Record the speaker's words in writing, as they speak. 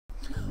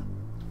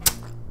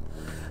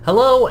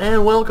Hello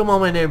and welcome all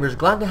my neighbors.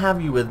 Glad to have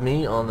you with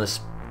me on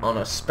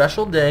a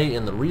special day,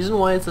 and the reason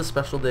why it's a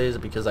special day is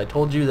because I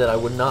told you that I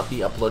would not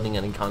be uploading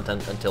any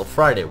content until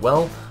Friday.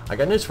 Well, I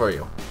got news for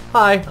you.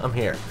 Hi, I'm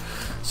here.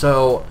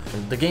 So,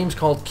 the game's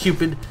called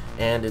Cupid,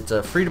 and it's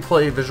a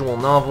free-to-play visual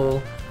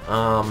novel,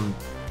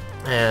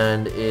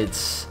 and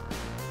it's...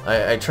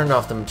 I turned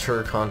off the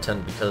mature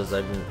content because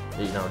I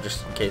didn't,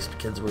 just in case the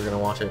kids were going to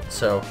watch it,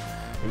 so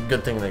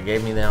good thing they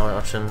gave me the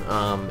option.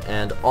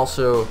 And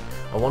also,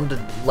 I wanted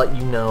to let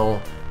you know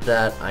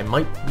that I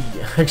might be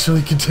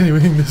actually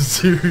continuing this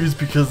series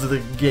because the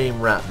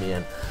game wrapped me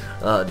in.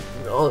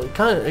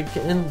 Kind of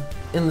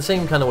in the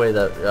same kind of way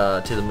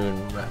that To the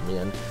Moon wrapped me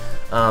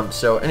in.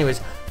 So anyways,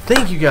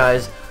 thank you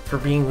guys for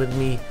being with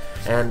me,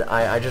 and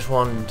I just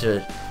wanted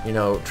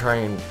to, try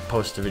and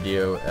post a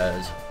video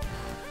as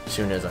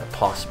soon as I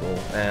possible.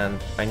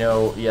 And I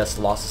know, yes,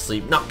 loss of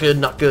sleep, not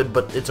good,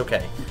 but it's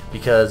okay,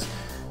 because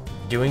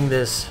doing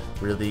this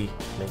really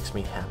makes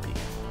me happy.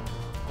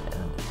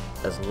 And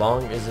as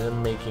long as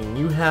I'm making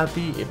you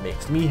happy, it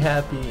makes me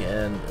happy,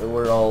 and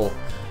we're all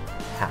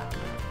happy,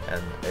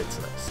 and it's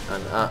nice.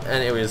 And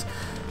anyways,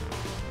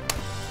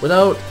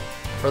 without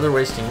further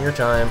wasting your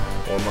time,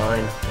 or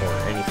mine, or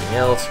anything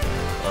else,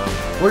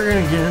 we're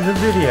gonna get into the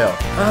video.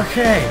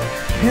 Okay,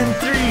 in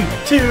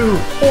 3, 2,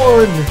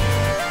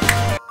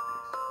 1...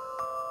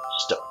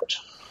 Start.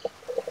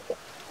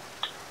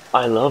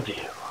 I love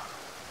you.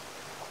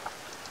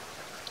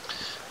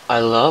 I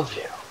love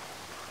you.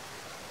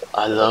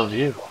 I love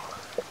you.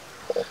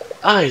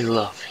 I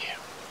love you.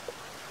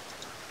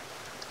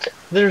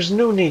 There's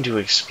no need to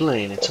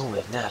explain, it's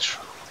only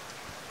natural.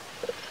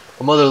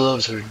 A mother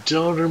loves her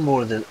daughter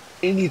more than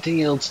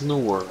anything else in the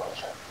world.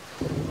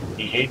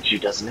 He hates you,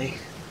 doesn't he?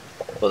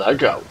 Well, that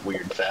got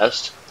weird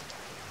fast.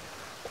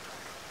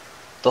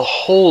 The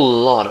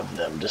whole lot of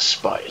them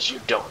despise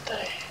you, don't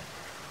they?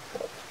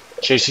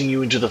 Chasing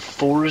you into the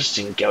forest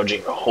and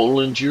gouging a hole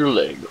into your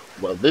leg.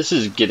 Well, this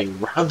is getting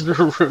rather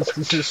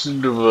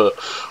reminiscent of a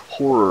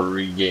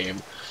horror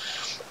game.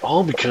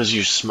 All because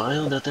you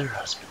smiled at their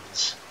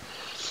husbands.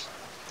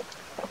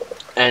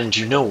 And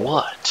you know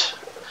what?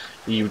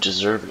 You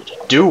deserve it.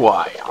 Do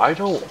I? I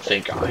don't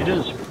think I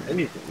deserve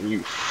anything, you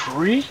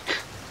freak.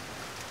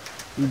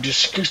 You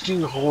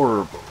disgusting,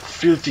 horrible,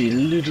 filthy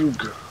little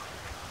girl.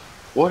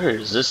 What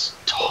is this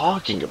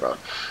talking about?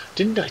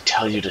 Didn't I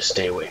tell you to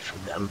stay away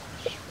from them?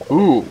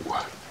 Ooh,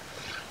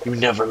 you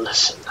never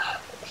listen.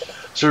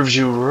 Serves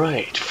you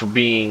right for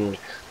being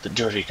the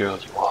dirty girl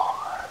you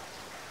are.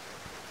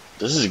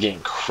 This is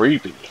getting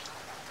creepy.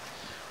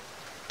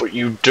 But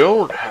you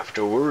don't have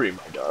to worry,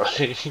 my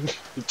darling.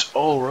 It's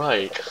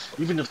alright.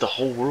 Even if the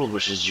whole world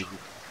wishes you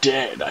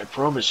dead, I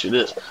promise you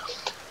this.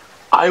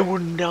 I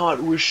would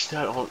not wish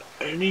that on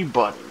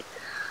anybody.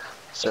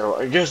 So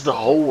I guess the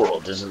whole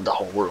world isn't the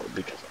whole world,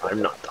 because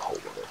I'm not the whole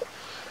world.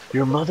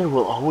 Your mother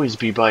will always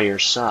be by your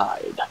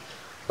side.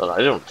 But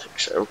I don't think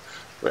so.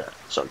 Well,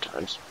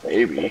 sometimes.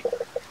 Maybe.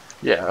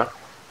 Yeah.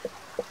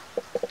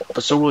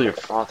 But so will your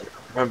father.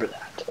 Remember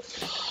that.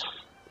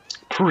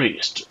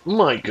 Priest.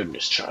 My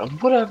goodness,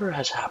 child. Whatever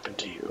has happened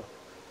to you?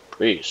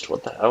 Priest.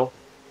 What the hell?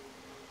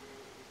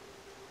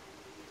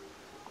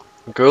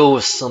 A girl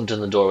was slumped in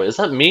the doorway. Is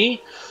that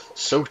me?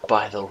 Soaked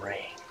by the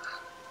rain.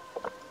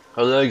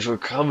 Her legs were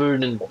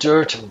covered in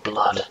dirt and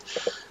blood.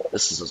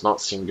 This does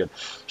not seem good.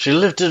 She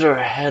lifted her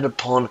head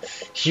upon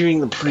hearing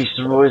the priest's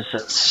voice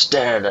and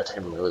stared at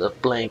him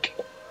with blank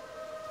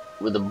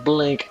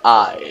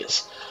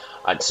eyes.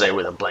 I'd say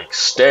with a blank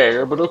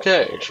stare, but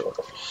okay, sure.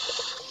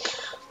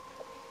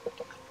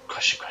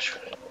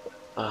 Question.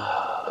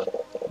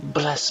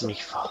 Bless me,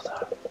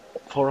 Father,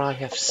 for I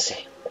have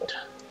sinned.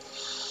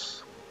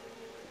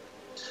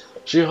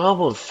 She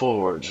hobbled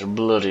forward, her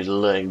bloody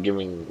leg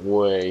giving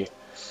way.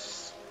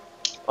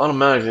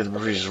 Automatically, the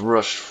priest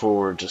rushed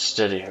forward to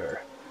steady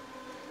her.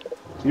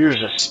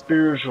 Years of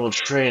spiritual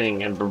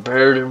training had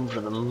prepared him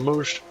for the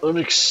most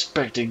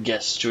unexpected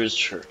guests to his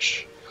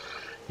church.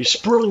 He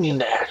sprung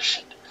into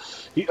action.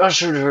 He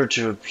ushered her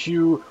to a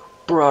pew,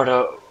 brought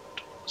out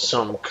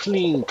some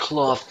clean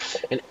cloth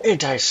and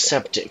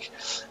antiseptic,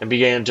 and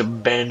began to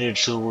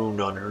bandage the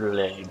wound on her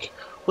leg.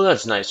 Well,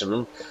 that's nice of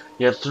him.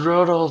 Yet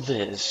throughout all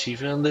this, he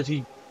found that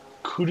he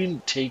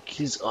couldn't take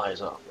his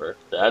eyes off her.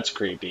 That's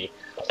creepy.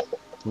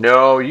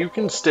 No, you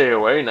can stay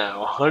away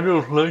now. I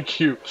don't like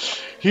you.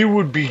 He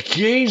would be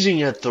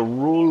gazing at the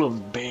roll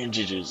of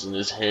bandages in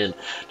his hand,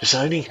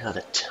 deciding how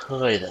to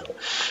tie them.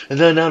 And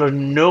then out of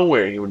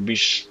nowhere, he would be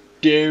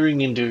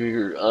staring into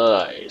her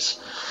eyes.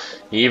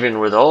 Even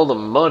with all the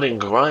mud and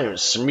grime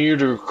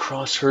smeared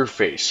across her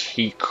face,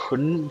 he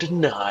couldn't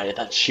deny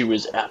that she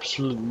was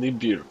absolutely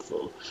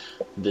beautiful.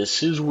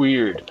 This is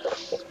weird.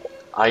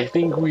 I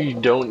think we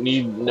don't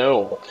need to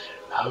know.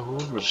 How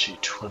old was she?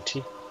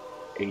 20?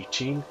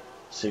 18?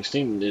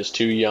 16 is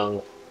too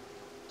young.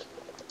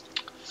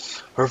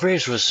 Her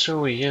face was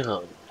so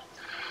young.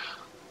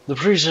 The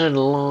priest had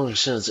long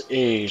since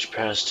aged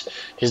past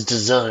his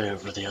desire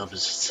for the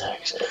opposite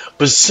sex,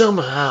 but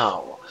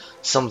somehow,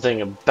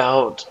 something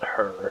about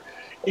her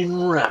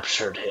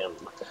enraptured him.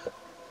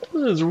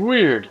 It's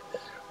weird.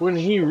 When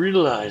he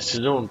realized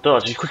his own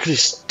thoughts, he quickly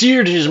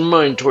steered his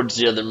mind towards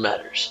the other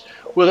matters.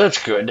 Well,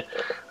 that's good.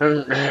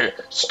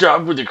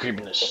 Stop with the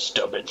creepiness.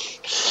 Stop it.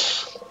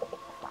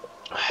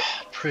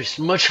 Priest,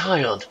 my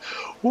child,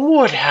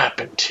 what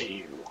happened to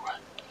you?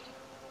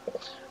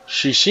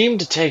 She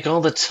seemed to take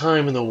all the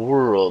time in the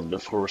world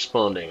before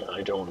responding.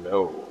 I don't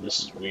know.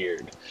 This is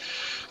weird.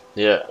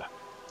 Yeah.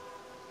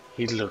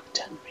 He looked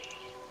at me.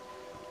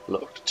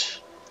 Looked,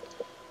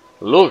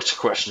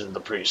 questioned the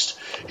priest.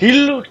 He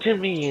looked at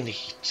me and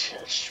he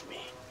touched me.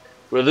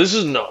 Well, this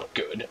is not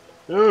good.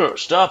 No,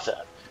 stop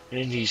that.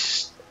 And he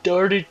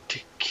started to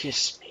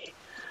kiss me.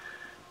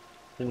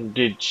 And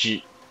did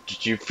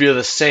you feel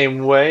the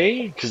same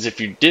way? Because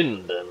if you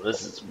didn't, then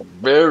this is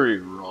very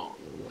wrong.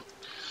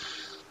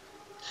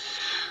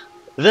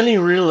 Then he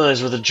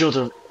realized with a jolt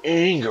of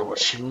anger what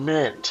she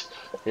meant.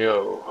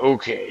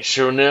 Okay,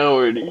 so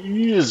now it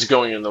is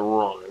going in the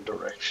wrong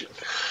direction.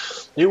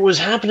 It was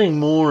happening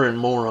more and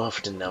more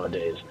often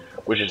nowadays,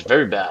 which is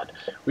very bad.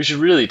 We should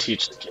really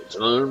teach the kids,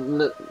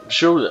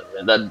 show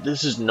them that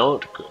this is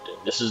not good,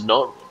 and this is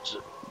not what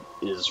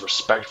is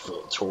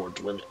respectful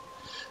towards women.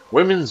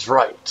 Women's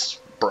rights,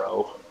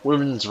 bro.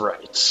 Women's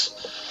rights.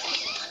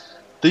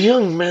 The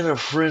young men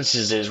of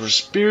Francis' days were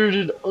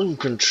spirited,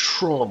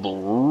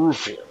 uncontrollable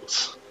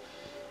ruffians.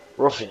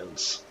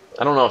 Ruffians.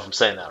 I don't know if I'm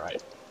saying that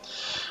right.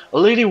 A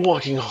lady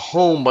walking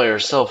home by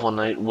herself one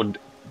night would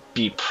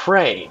be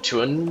prey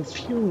to a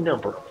few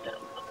number of them.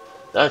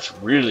 That's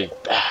really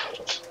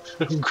bad.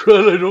 I'm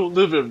glad I don't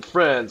live in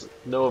France.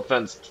 No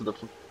offense to the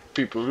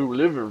people who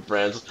live in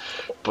France,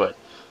 but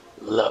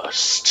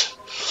lust.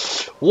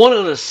 One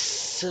of the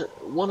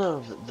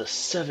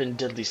 7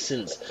 deadly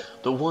sins,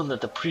 the one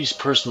that the priest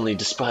personally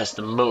despised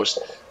the most,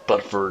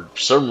 but for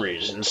some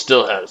reason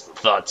still has the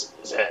thoughts in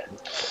his head.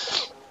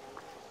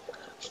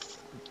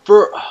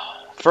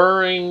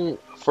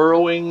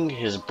 Furrowing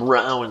his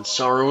brow in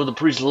sorrow, the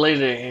priest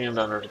laid a hand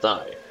on her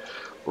thigh.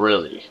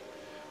 Really?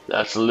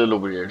 That's a little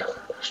weird.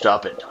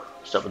 Stop it.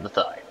 Stop at the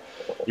thigh.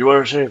 You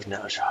are safe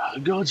now,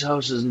 child. God's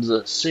house is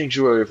the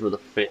sanctuary for the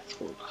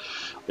faithful.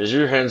 Is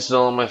your hand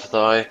still on my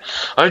thigh?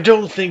 I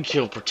don't think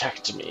he'll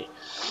protect me.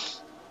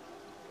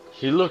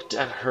 He looked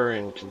at her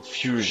in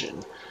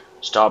confusion.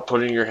 Stop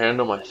putting your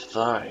hand on my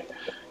thigh.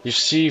 You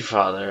see,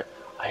 Father,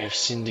 I have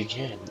sinned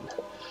again.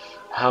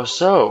 How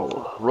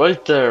so?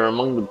 Right there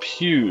among the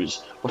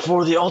pews,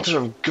 before the altar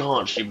of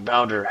God, she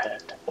bowed her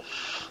head.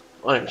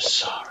 I'm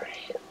sorry.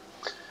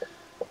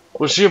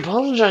 Was she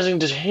apologizing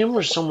to him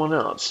or someone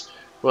else?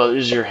 Well,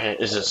 is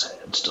his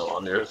hand still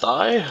on your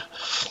thigh?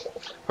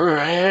 Her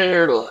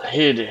hair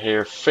hid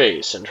her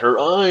face and her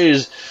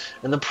eyes,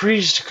 and the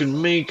priest could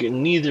make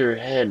neither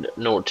head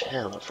nor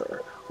tail of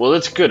her. Well,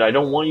 that's good. I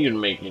don't want you to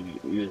make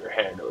either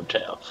head nor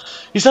tail.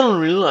 He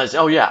suddenly realized,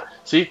 oh yeah,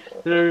 see,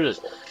 there it is.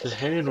 His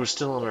hand was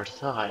still on her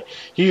thigh.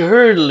 He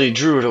hurriedly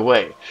drew it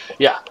away.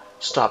 Yeah,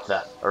 stop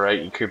that,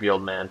 alright, you creepy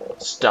old man.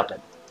 Stop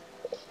it.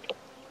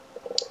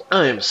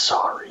 I am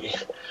sorry.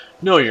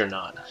 No, you're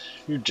not.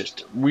 You're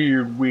just a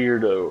weird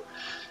weirdo.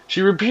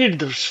 She repeated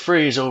this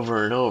phrase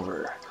over and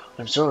over.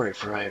 I'm sorry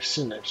for I have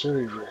sinned. I'm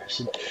sorry for I have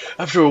sinned.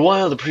 After a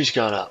while, the priest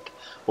got up.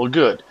 Well,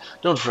 good.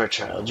 Don't fret,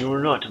 child. You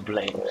are not to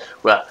blame.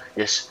 Well,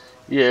 yes.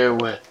 Yeah,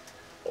 well.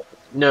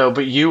 No,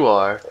 but you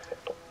are.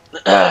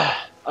 I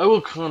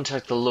will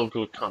contact the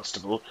local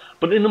constable,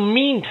 but in the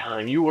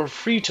meantime, you are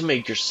free to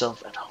make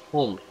yourself at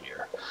home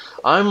here.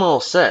 I'm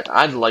all set.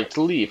 I'd like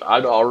to leave.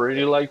 I'd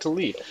already like to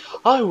leave.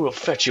 I will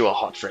fetch you a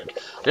hot drink.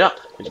 Yeah,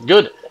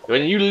 good.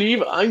 When you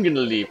leave, I'm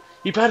gonna leave.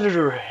 He patted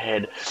her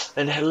head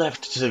and had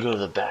left to go to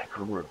the back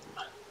room.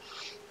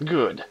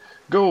 Good.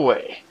 Go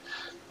away.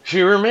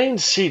 She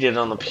remained seated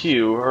on the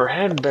pew, her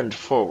head bent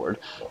forward,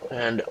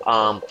 and,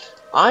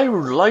 I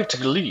would like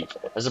to leave.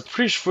 As the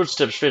priest's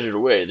footsteps faded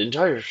away, the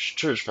entire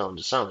church fell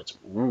into silence.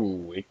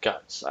 Ooh, it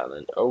got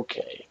silent.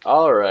 Okay.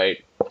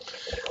 Alright.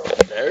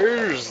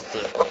 There's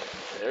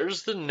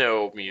the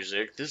no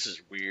music. This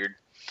is weird.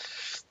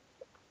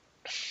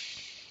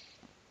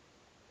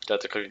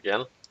 Got to click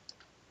again?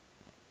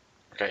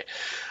 Okay.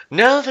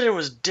 Now that it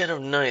was dead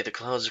of night, the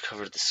clouds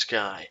covered the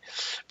sky.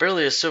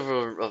 Barely a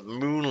silver of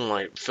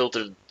moonlight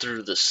filtered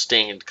through the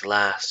stained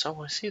glass.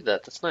 Oh, I see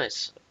that. That's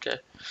nice. Okay.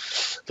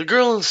 The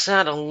girl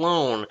sat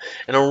alone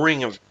in a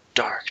ring of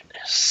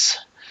darkness.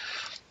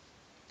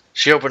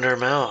 She opened her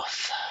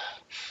mouth.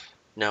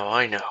 Now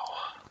I know.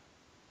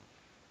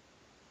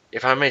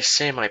 If I may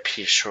say my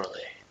piece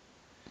shortly.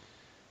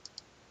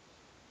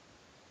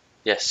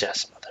 Yes,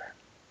 yes, mother.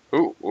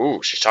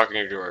 Ooh, she's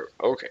talking to her.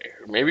 Okay,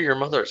 maybe her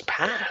mother is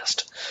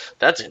passed.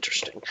 That's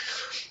interesting.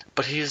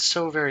 But he is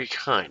so very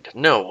kind.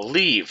 No,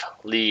 leave.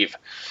 Leave.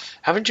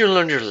 Haven't you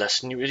learned your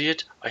lesson, you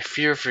idiot? I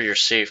fear for your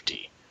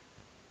safety.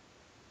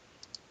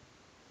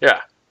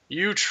 Yeah,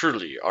 you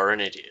truly are an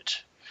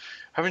idiot.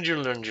 Haven't you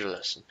learned your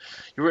lesson?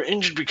 You were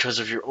injured because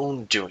of your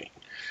own doing.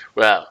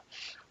 Well,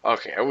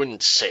 okay, I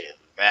wouldn't say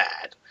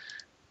that.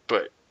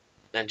 But,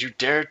 and you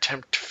dare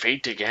tempt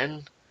fate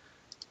again?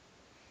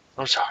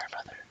 I'm sorry,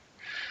 mother.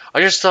 I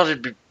just thought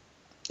it'd be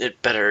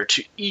it better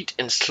to eat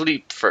and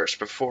sleep first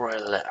before I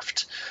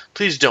left.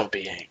 Please don't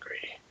be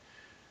angry.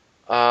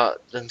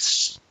 Then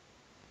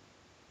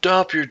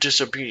stop your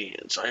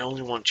disobedience. I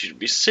only want you to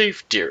be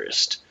safe,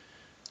 dearest.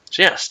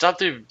 So yeah, stop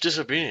the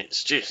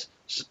disobedience. Jeez.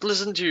 Just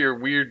listen to your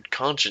weird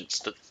conscience.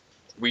 That's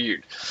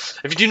weird.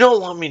 If you do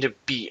not want me to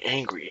be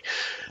angry,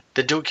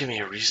 then don't give me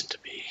a reason to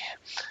be.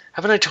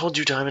 Haven't I told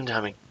you time and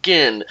time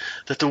again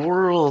that the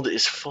world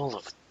is full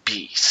of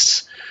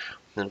beasts?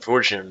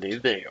 Unfortunately,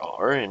 they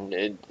are,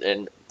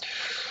 and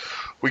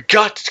we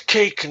got to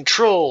take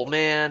control,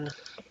 man.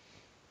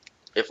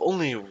 If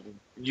only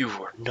you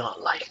were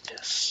not like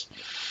this.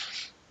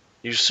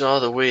 You saw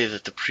the way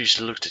that the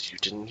priest looked at you,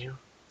 didn't you?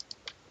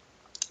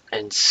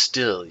 And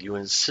still, you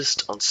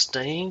insist on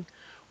staying?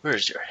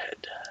 Where's your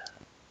head?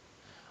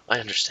 I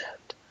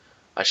understand.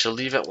 I shall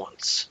leave at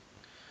once.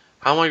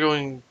 How am I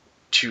going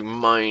to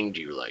mind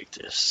you like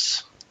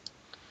this?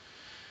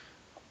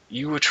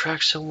 You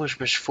attract so much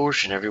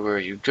misfortune everywhere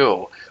you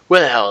go.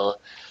 Well,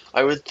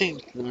 I would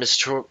think the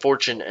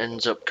misfortune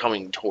ends up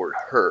coming toward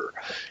her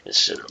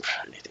instead of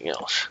anything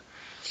else.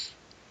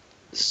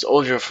 This is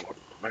all your fault,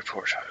 my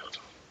poor child.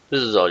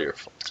 This is all your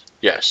fault.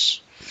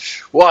 Yes.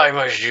 Why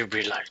must you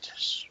be like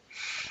this?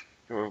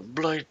 You're a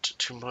blight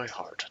to my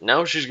heart.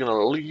 Now she's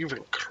gonna leave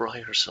and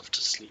cry herself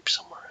to sleep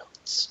somewhere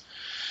else.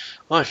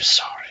 I'm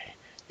sorry.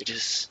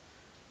 It's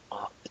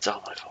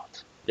all my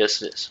fault.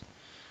 Yes, it is.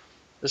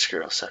 This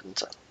girl sat in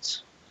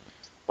silence.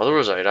 Mother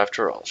was right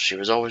after all. She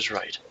was always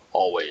right.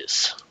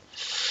 Always.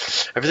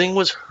 Everything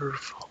was her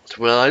fault.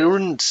 Well, I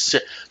wouldn't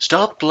say...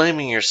 Stop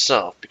blaming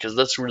yourself, because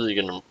that's really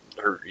gonna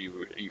hurt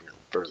you even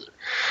further.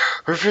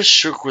 Her fist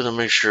shook with a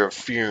mixture of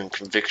fear and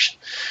conviction.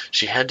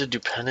 She had to do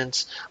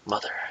penance.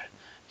 Mother,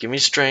 give me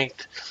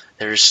strength.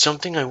 There is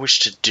something I wish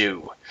to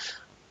do.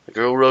 The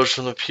girl rose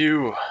from the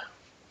pew.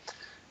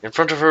 In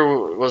front of her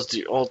was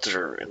the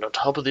altar, and on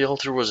top of the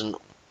altar was an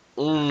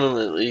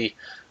ornamentally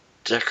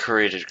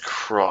decorated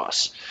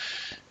cross.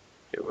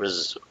 It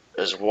was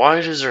as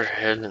wide as her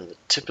head, and the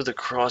tip of the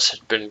cross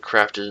had been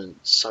crafted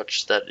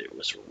such that it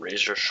was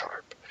razor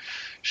sharp.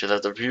 She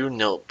left the pew,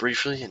 knelt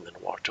briefly, and then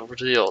walked over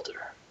to the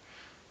altar.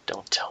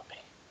 Don't tell me.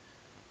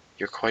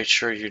 You're quite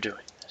sure you're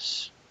doing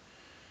this?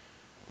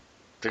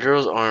 The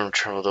girl's arm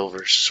trembled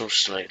over so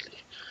slightly.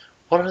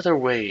 What other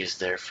way is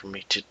there for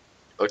me to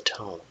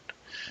atone?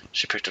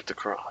 She picked up the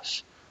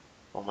cross.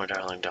 Oh, my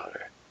darling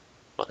daughter,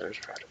 Mother is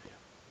proud of you.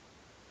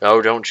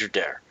 Oh, don't you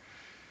dare.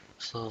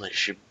 Slowly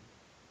she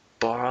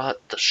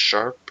brought the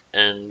sharp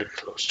end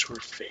close to her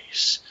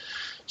face,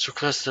 so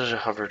close that it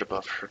hovered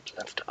above her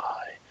left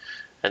eye.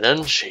 And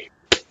then she...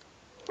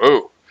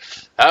 Oh,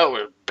 that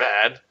was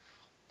bad.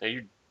 Are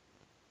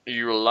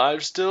you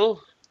alive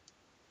still?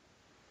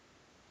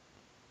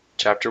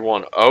 Chapter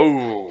 1.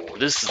 Oh,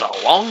 this is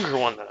a longer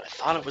one than I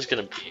thought it was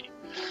going to be.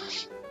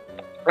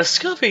 A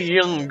scruffy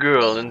young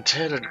girl in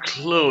tattered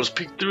clothes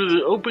peeked through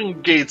the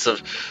open gates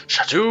of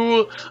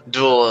Chateau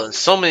de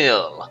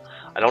Sommel.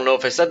 I don't know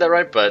if I said that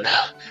right, but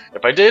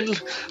if I did,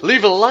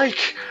 leave a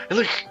like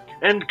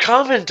and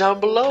comment down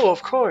below,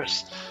 of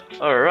course.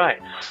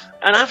 Alright.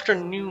 An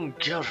afternoon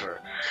gallery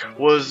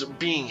was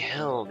being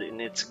held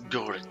in its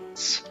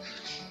gardens.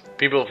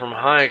 People from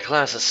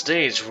high-class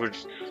estates would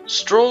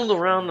stroll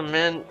around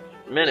the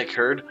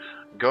manicured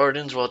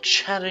gardens while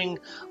chatting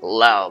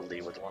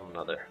loudly with one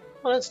another.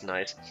 Oh, that's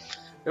nice.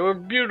 There were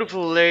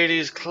beautiful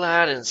ladies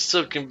clad in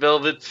silk and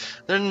velvet,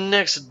 their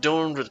necks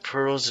adorned with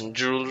pearls and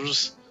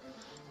jewels.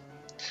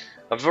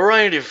 A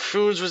variety of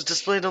foods was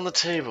displayed on the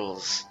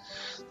tables.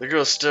 The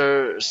girl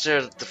stared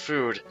at the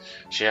food.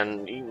 She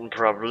hadn't eaten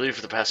properly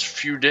for the past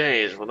few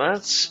days.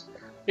 Well,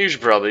 you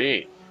should probably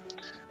eat.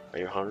 Are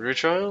you hungry,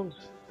 child?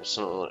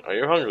 Are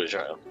you hungry,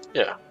 child?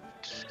 Yeah.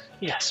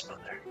 Yes,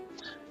 Mother.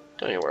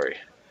 Don't you worry.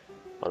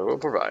 Mother will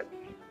provide.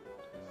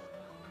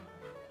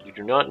 You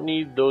do not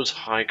need those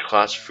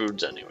high-class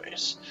foods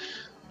anyways.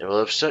 They will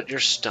upset your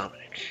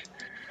stomach.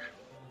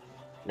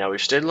 Now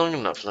we've stayed long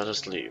enough, let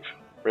us leave.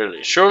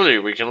 Really, surely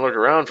we can look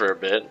around for a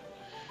bit.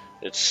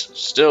 It's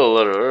still a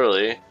little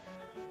early.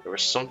 There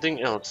was something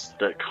else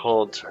that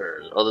called to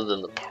her, other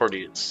than the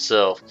party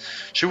itself.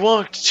 She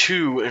walked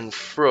to and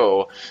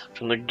fro,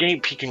 from the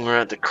gate peeking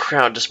around at the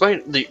crowd,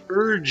 despite the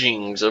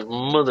urgings of her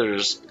mother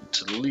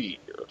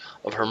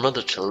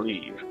to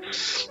leave.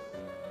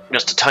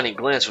 Just a tiny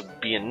glance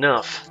would be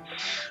enough.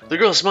 The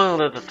girl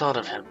smiled at the thought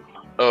of him.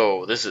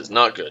 Oh, this is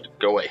not good.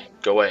 Go away.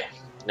 Go away.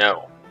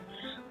 No.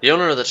 The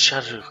owner of the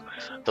chateau,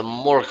 the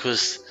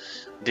Marquis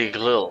de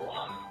Glil.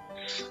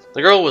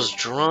 The girl was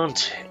drawn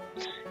to him.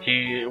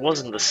 He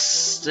wasn't the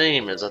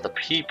same as other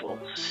people.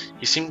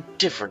 He seemed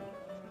different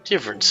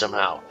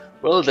somehow.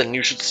 Well, then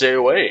you should stay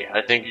away.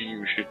 I think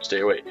you should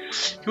stay away.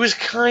 He was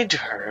kind to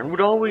her and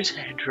would always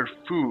hand her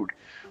food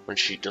when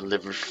she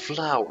delivered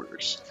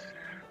flowers.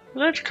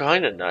 That's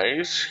kind of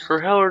nice. Her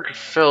heart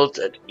felt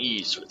at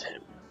ease with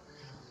him.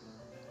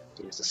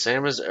 He is the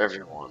same as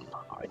everyone.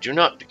 I do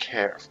not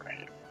care for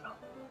him.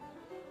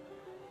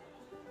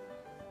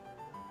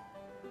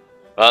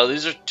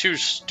 These are two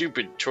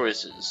stupid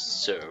choices,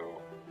 so...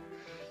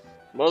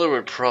 Mother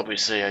would probably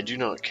say I do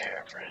not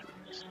care for him.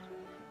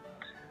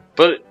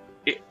 But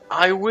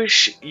I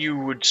wish you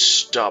would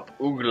stop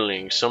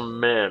oogling some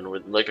man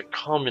with like a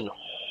common.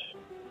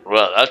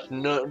 Well, that's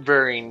not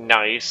very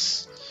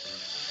nice.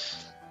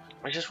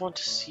 I just want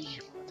to see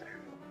him, Mother.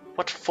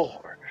 What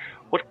for?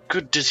 What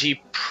good does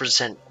he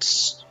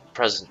presents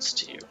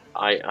to you?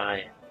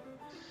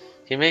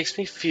 He makes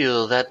me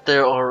feel that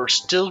there are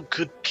still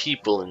good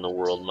people in the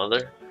world,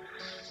 Mother.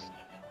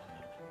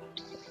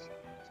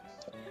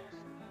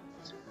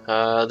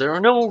 There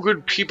are no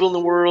good people in the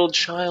world,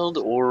 child,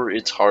 or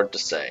it's hard to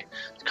say.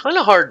 It's kind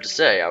of hard to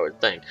say, I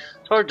would think.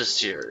 It's hard to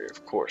steer,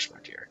 of course, my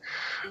dear.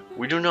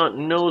 We do not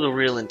know the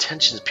real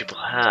intentions people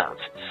have.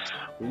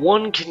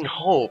 One can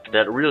hope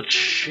that real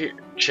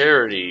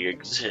charity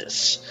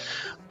exists,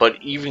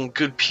 but even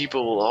good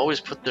people will always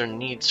put their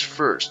needs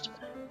first.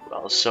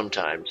 Well,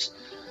 sometimes.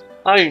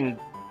 I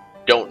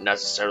don't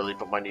necessarily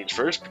put my needs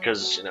first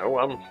because, you know,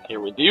 I'm here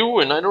with you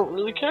and I don't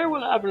really care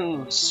what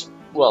happens.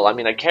 Well, I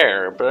mean, I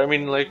care, but I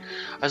mean, like,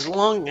 as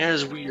long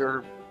as we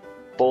are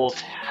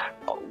both,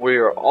 we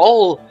are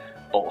all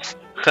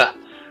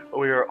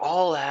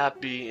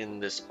happy in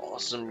this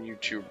awesome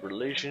YouTube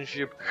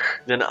relationship,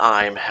 then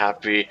I'm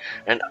happy,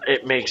 and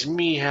it makes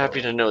me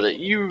happy to know that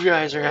you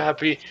guys are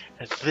happy,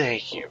 and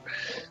thank you.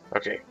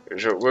 Okay,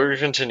 so we're gonna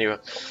continue.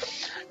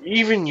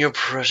 Even your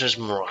precious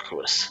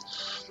Marquis.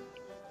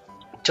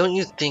 Don't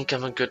you think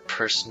I'm a good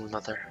person,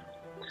 Mother?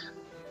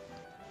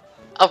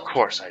 Of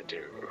course I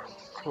do.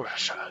 Of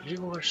course, child.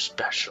 You are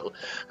special.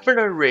 Haven't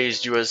I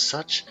raised you as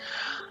such?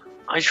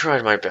 I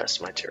tried my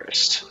best, my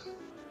dearest.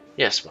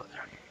 Yes, Mother.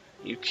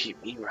 You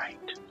keep me right.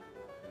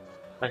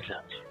 I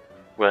love you.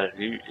 Well,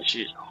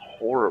 she's a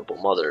horrible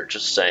mother,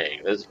 just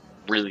saying. There's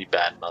really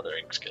bad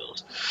mothering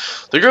skills.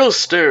 The girl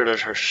stared at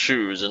her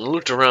shoes and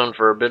looked around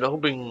for a bit,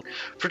 hoping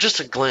for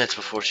just a glance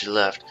before she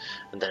left.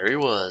 And there he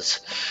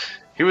was.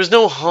 There was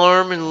no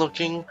harm in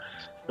looking,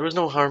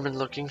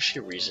 she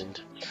reasoned.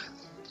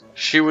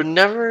 She would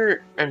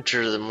never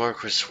enter the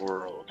Marquis'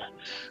 world.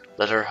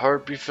 Let her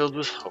heart be filled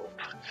with hope.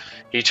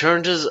 He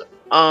turned his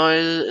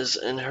eyes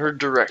in her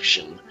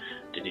direction.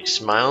 Did he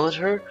smile at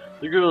her?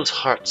 The girl's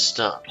heart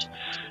stopped.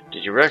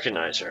 Did you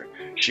recognize her?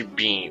 She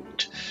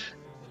beamed.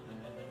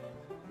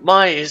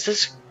 My, is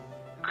this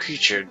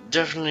creature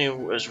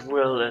definitely as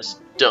well as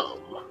dumb?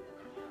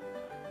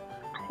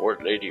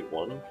 Court Lady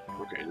 1?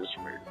 Okay, this is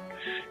weird.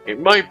 It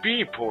might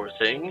be, poor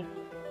thing.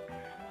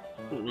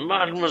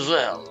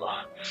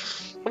 Mademoiselle.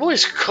 A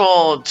voice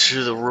called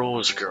to the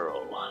Rose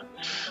Girl.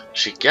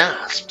 She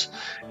gasped.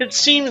 It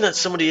seemed that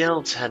somebody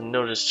else had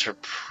noticed her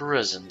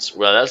presence.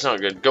 Well, that's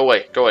not good. Go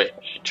away, go away.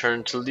 She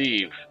turned to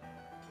leave.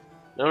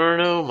 No, no,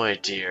 no, my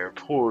dear.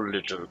 Poor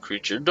little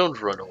creature.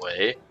 Don't run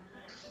away.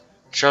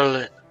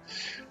 Charlotte,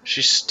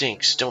 she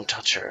stinks. Don't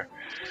touch her.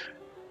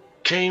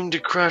 Came to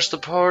crash the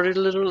party,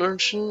 little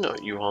urchin?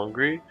 Are you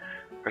hungry?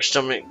 Her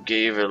stomach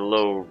gave a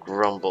low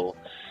grumble.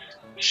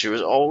 She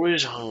was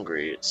always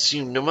hungry, it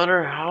seemed, no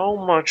matter how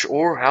much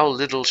or how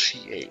little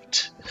she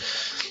ate.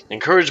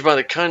 Encouraged by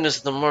the kindness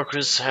the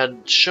Marquis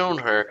had shown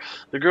her,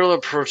 the girl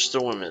approached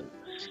the women.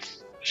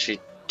 She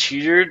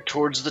teetered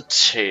towards the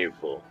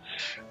table.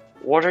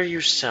 What are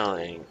you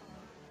selling?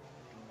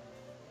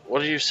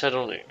 What are you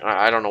selling?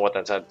 I don't know what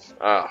that said.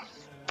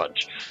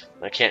 Fudge.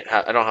 I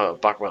don't have a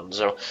buck button,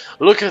 so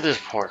look at this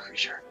poor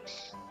creature.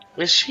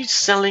 Is she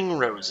selling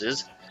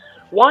roses?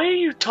 Why are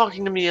you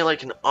talking to me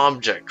like an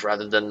object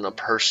rather than a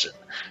person,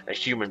 a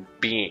human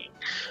being?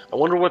 I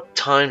wonder what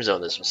time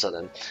zone this was set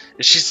in.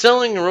 Is she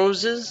selling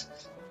roses?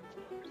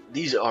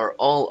 These are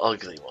all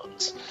ugly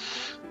ones.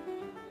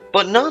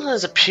 But not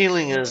as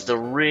appealing as the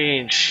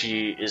rage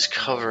she is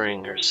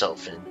covering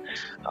herself in.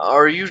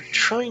 Are you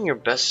trying your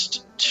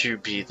best to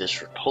be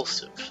this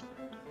repulsive?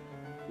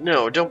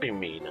 No, don't be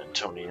mean,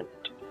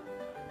 Antoinette.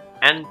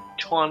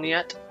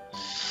 Antoinette?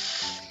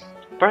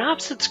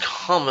 Perhaps it's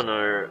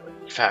commoner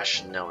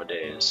fashion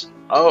nowadays.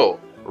 Oh,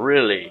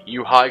 really?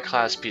 You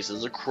high-class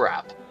pieces of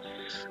crap.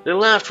 They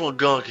laughed while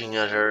gawking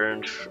at her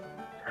and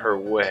her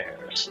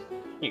wares.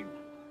 You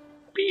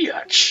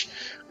bitch!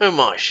 Oh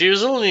my, she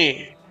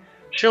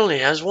only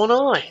has one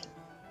eye.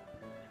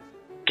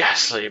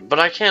 Ghastly, but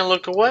I can't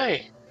look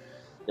away.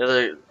 The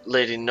other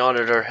lady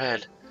nodded her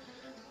head.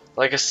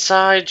 Like a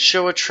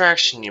sideshow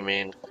attraction, you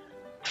mean?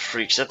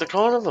 Freaks at the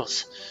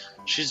carnivals.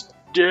 She's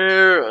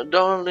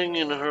darling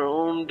in her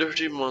own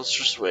dirty,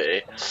 monstrous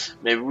way.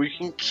 Maybe we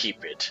can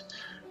keep it.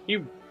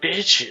 You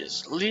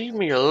bitches, leave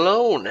me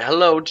alone.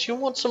 Hello, do you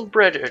want some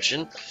bread,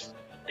 urchin?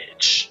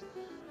 Bitch.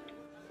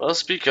 Well,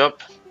 speak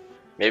up.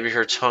 Maybe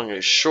her tongue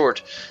is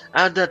short.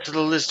 Add that to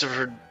the list of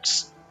her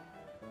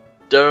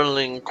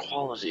sterling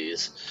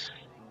qualities.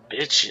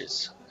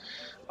 Bitches.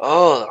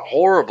 Oh, they're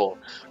horrible.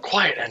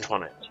 Quiet,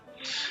 Antoinette.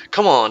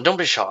 Come on, don't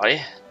be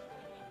shy.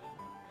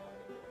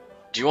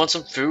 Do you want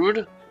some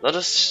food? Let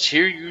us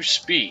hear you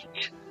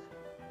speak.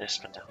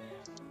 Yes, madame.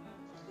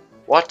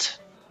 What?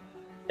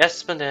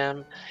 Yes,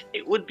 madame.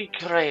 It would be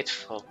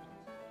grateful.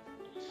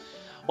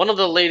 One of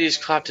the ladies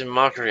clapped in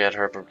mockery at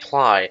her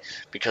reply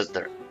because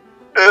they're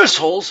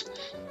assholes.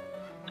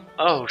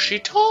 Oh, she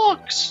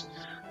talks!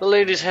 The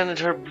ladies handed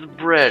her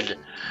bread,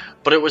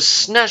 but it was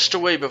snatched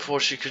away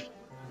before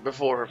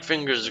her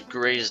fingers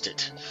grazed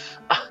it.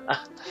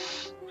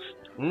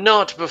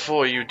 Not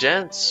before you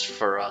dance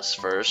for us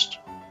first.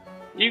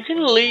 You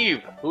can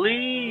leave.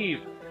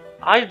 Leave.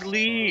 I'd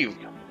leave.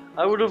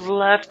 I would have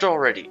left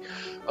already.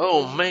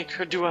 Oh, make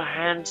her do a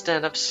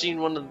handstand. I've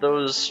seen one of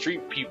those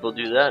street people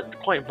do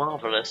that. Quite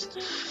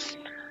marvelous.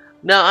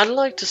 Now, I'd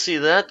like to see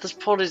that. This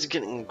party's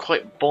getting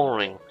quite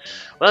boring.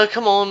 Well,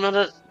 come on,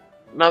 Mabette.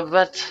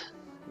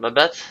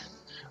 Mabette?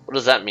 What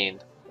does that mean?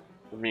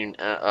 I mean,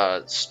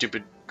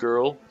 stupid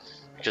girl?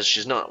 Because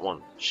she's not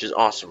one. She's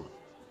awesome.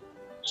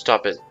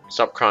 Stop it.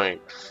 Stop crying.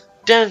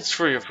 Dance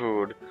for your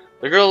food.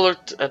 The girl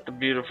looked at the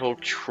beautiful,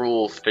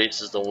 cruel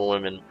faces of the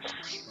women.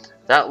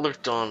 That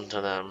looked on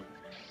to them.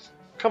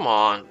 Come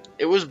on.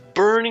 It was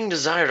burning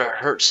desire to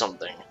hurt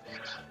something.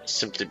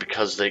 Simply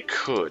because they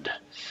could.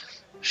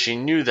 She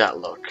knew that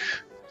look.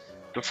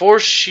 Before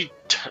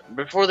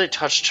they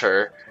touched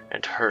her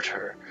and hurt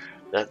her,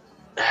 that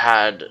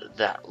had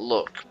that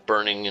look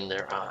burning in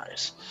their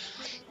eyes.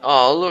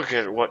 Oh, look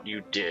at what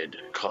you did,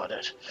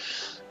 Claudette.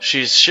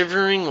 She's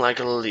shivering like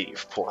a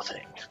leaf, poor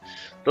thing.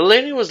 The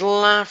lady was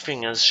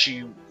laughing as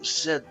she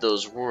said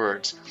those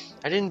words.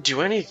 I didn't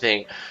do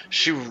anything.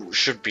 She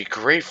should be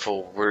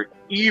grateful we're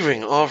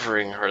even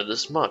offering her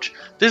this much.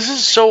 This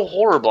is so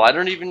horrible. I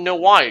don't even know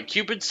why.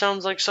 Cupid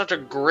sounds like such a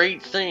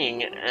great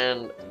thing,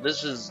 and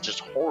this is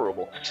just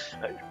horrible.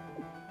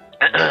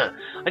 I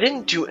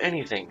didn't do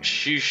anything.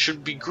 She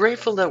should be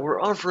grateful that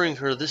we're offering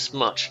her this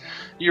much.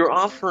 You're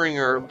offering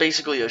her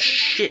basically a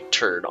shit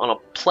turd on a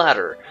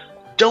platter.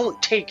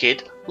 Don't take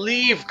it.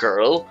 Leave,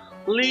 girl.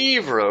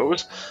 Leave,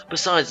 Rose.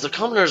 Besides, the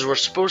commoners were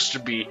supposed to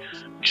be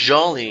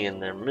jolly in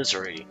their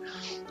misery.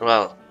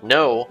 Well,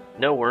 no,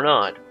 we're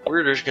not.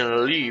 We're just gonna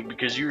leave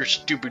because you're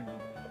stupid.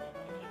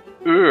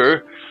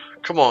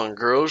 Come on,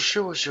 girls,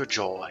 show us your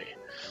joy.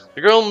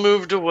 The girl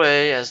moved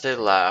away as they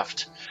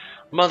laughed.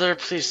 Mother,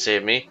 please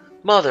save me.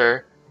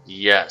 Mother?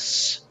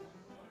 Yes.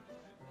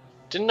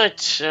 Didn't I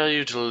tell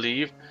you to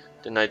leave?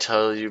 Didn't I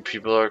tell you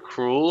people are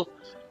cruel?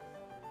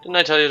 Didn't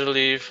I tell you to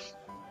leave?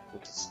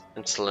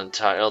 Insolent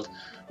child.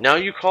 Now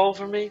you call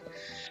for me?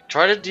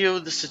 Try to deal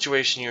with the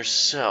situation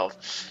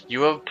yourself.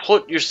 You have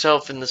put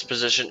yourself in this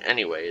position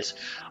anyways.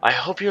 I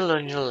hope you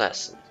learn your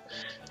lesson.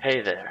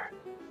 Hey there.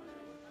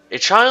 A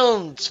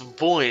child's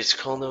voice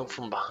called out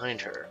from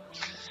behind her.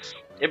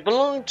 It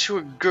belonged to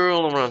a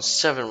girl around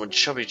 7 with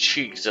chubby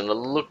cheeks and a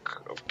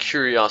look of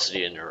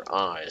curiosity in her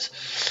eyes.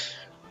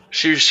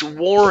 She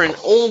wore an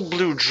old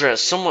blue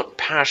dress, somewhat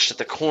patched at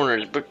the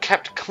corners, but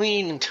kept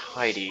clean and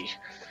tidy.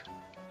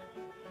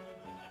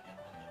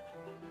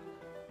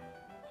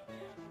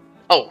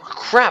 Oh,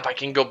 crap, I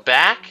can go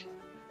back?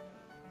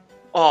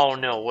 Oh,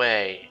 no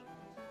way.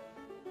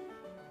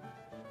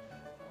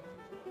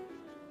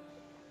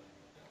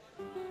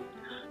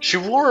 She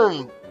wore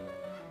an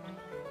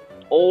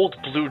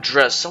old blue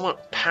dress,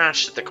 somewhat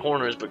patched at the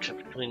corners, but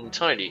kept clean and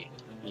tidy.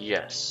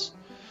 Yes.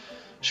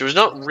 She was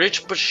not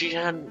rich, but she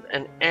had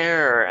an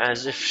air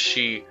as if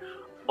she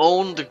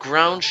owned the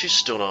ground she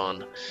stood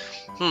on.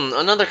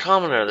 Another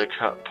commoner, the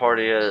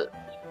party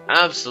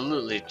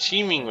absolutely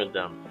teeming with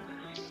them.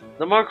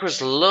 The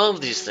Marquis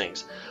loved these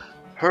things.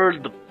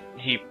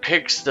 He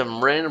picks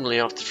them randomly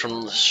off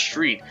from the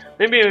street.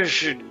 Maybe I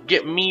should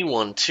get me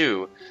one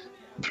too.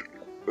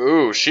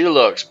 Ooh, she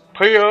looks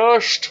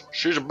pissed.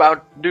 She's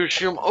about to do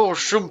some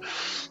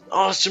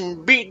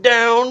awesome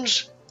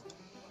beatdowns.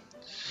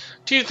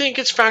 Do you think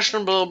it's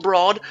fashionable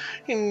abroad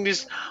in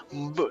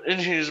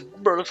his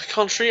birth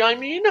country? I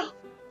mean,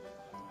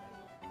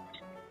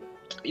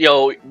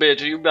 yo,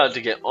 bitch, you about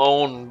to get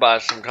owned by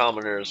some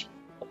commoners.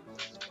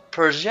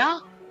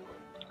 Persia?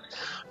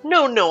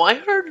 No, I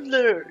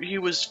heard he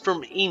was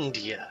from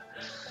India.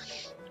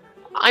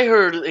 I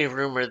heard a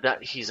rumor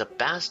that he's a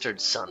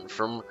bastard son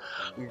from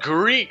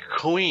Greek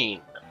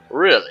queen.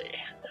 Really?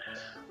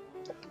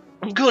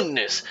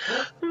 Goodness,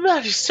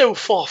 that is so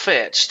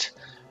far-fetched.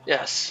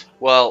 Yes,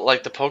 well,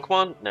 like the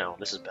Pokemon? No,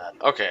 this is bad.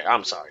 Okay,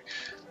 I'm sorry.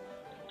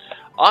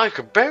 I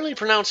could barely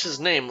pronounce his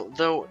name,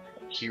 though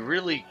he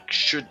really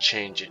should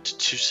change it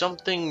to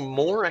something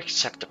more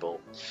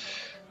acceptable.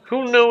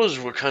 Who knows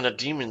what kind of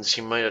demons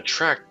he might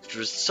attract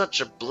with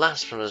such a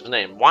blasphemous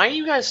name. Why are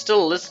you guys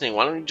still listening?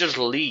 Why don't you just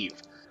leave?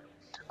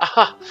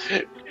 Aha!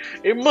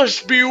 It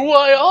must be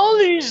why all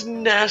these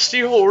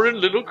nasty, horrid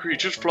little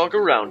creatures flock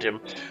around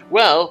him.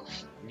 Well,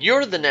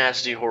 you're the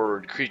nasty,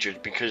 horrid creatures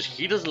because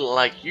he doesn't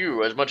like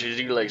you as much as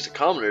he likes the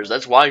commoners.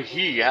 That's why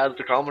he has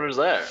the commoners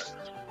there.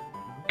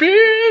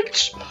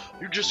 Bitch!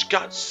 You just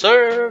got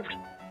served.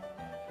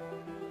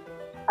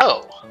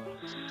 Oh.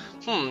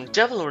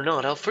 Devil or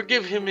not, I'll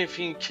forgive him if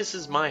he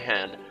kisses my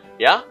hand.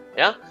 Yeah?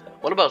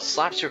 What about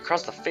slaps you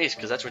across the face,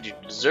 because that's what you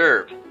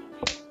deserve?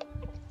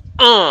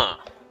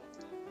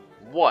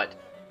 What?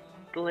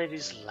 The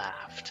ladies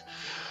laughed.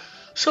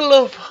 So,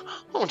 love,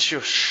 aren't you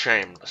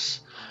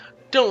shameless?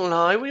 Don't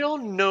lie, we all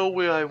know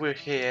why we're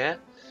here.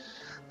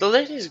 The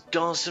ladies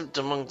gossiped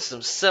amongst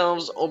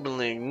themselves,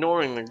 openly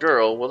ignoring the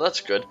girl. Well,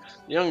 that's good.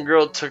 The young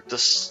girl took the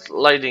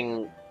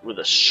slighting with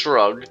a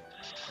shrug.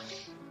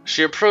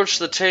 She approached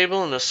the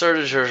table and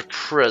asserted her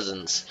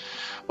presence.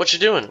 What you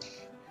doing?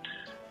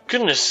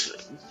 Goodness,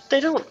 they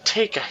don't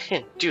take a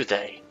hint, do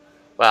they?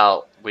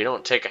 Well, we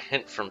don't take a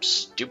hint from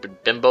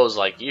stupid bimbos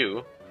like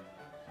you.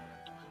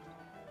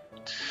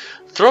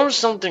 Throw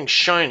something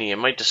shiny, it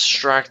might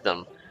distract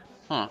them.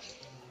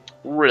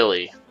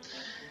 Really?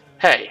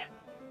 Hey,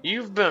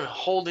 you've been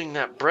holding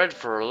that bread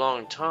for a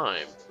long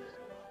time.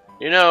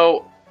 You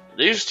know,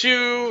 these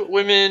two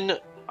women,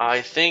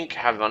 I think,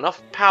 have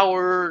enough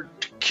power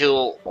to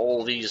kill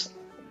all the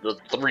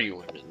three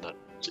women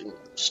that's in the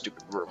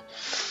stupid room.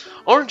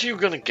 Aren't you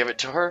gonna give it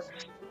to her?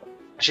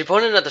 She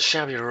pointed at the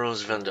shabby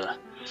rose vendor.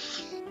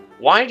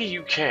 Why do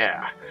you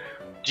care?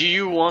 Do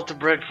you want the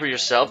bread for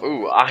yourself?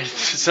 Ooh, it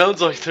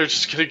sounds like they're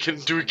just gonna get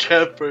into a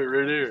cat fight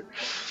right here.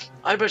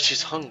 I bet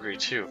she's hungry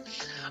too.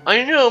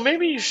 I know,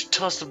 maybe you should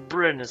toss the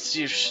bread and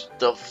see if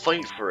they'll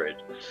fight for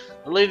it.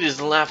 The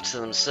ladies laughed to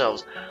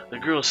themselves. The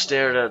girl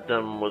stared at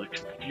them with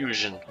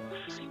confusion.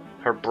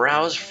 Her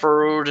brows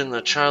furrowed in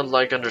the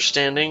childlike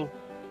understanding.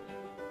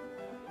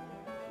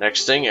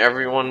 Next thing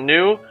everyone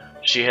knew,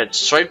 she had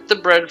swiped the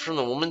bread from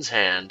the woman's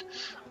hand.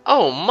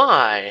 Oh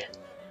my!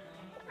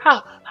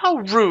 How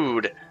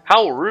rude!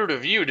 How rude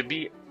of you to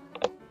be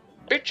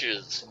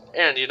bitches!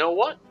 And you know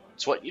what?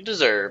 It's what you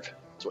deserve.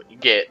 It's what you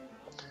get.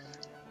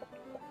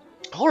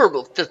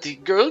 Horrible, filthy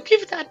girl,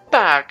 give that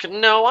back.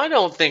 No, I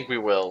don't think we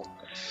will.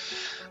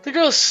 The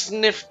girl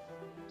sniffed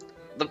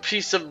the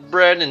piece of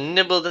bread and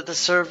nibbled at the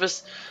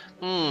surface.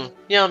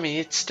 Yummy,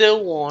 it's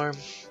still warm.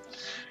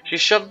 She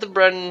shoved the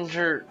bread in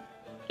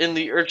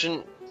the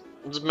urchin's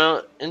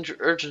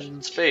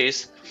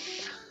face.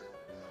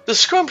 The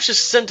scrumptious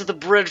scent of the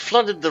bread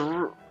flooded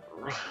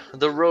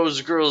the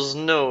rose girl's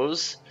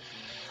nose.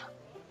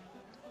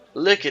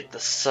 Lick it, the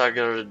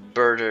sugared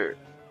birder.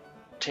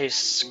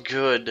 Tastes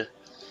good.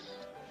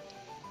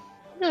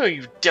 No,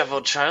 you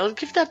devil child,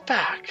 give that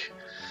back.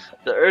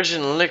 The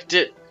urchin licked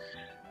it.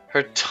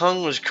 Her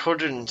tongue was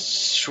coated in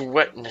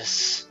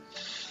sweetness.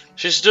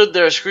 She stood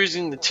there,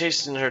 squeezing the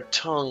taste in her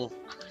tongue.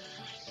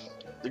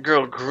 The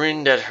girl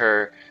grinned at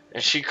her,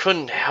 and she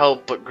couldn't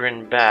help but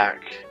grin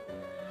back.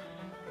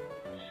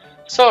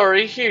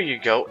 Sorry, here you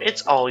go.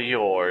 It's all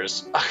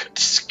yours. Ugh,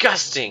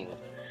 disgusting.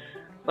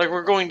 Like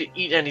we're going to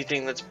eat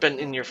anything that's been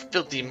in your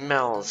filthy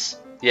mouths.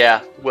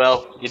 Yeah,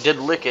 well, you did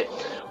lick it.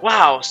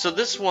 Wow, so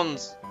this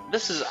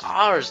is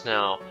ours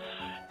now.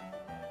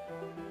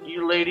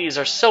 You ladies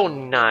are so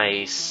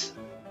nice.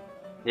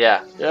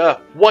 Yeah.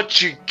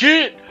 What you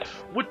get?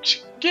 What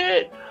you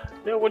get?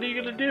 Now what are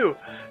you gonna do?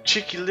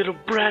 Cheeky little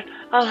brat,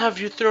 I'll have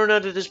you thrown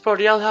out of this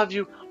party.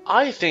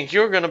 I think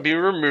you're gonna be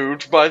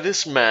removed by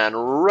this man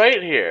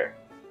right here.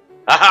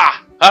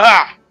 Aha!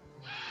 Aha!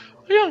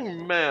 A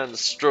young man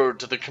strode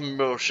to the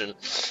commotion.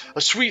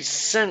 A sweet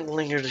scent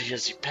lingered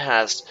as he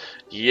passed.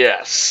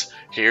 Yes,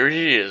 here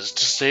he is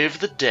to save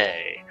the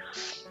day.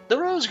 The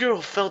rose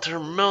girl felt her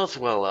mouth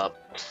well up.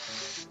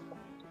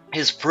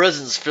 His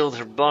presence filled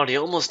her body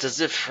almost as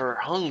if her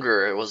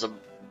hunger was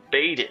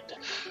abated.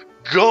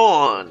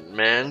 Gone,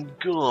 man,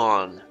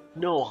 gone.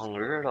 No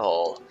hunger at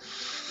all.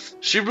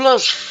 She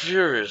blushed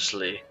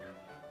furiously.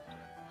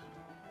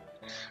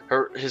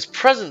 His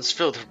presence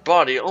filled her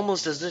body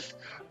almost as if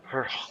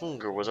her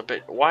hunger was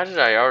abated. Why did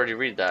I already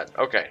read that?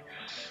 Okay.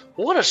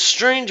 What a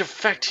strange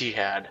effect he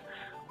had.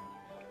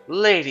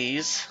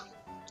 Ladies.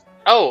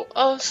 Oh,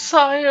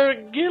 Sire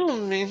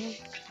Gillam.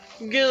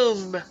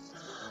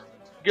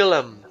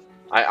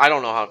 I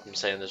don't know how I'm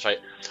saying this right.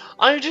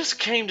 I just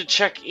came to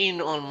check in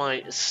on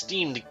my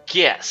esteemed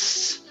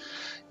guests.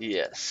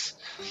 Yes.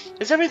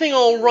 Is everything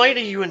alright? Are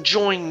you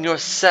enjoying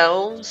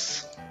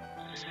yourselves?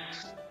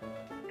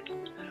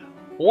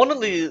 One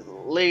of the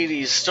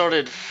ladies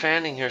started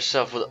fanning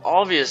herself with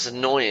obvious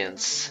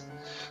annoyance.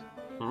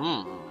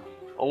 I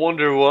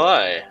wonder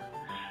why.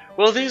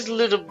 Well, these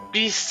little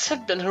beasts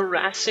have been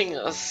harassing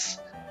us.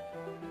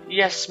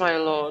 Yes, my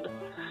lord.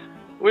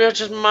 We are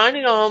just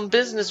minding our own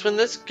business when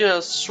this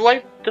girl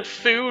swiped the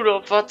food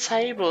off our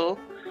table.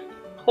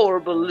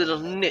 Horrible little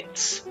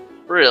nits.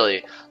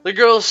 Really, the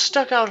girl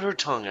stuck out her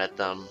tongue at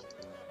them.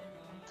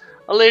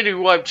 A lady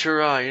wiped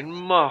her eye in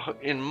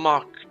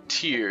mock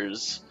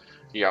tears.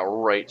 Yeah,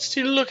 right.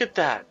 See, look at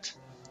that.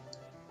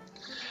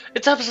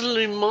 It's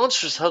absolutely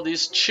monstrous how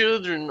these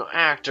children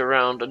act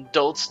around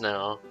adults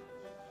now.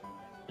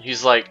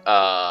 He's like,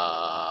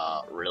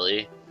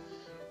 really?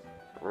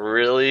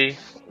 Really?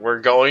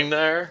 We're going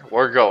there?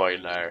 We're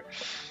going there.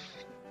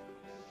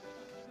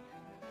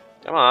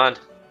 Come on.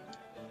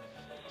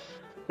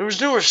 There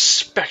was no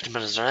respect,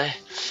 Minister.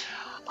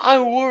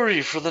 I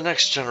worry for the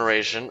next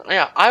generation.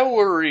 Yeah, I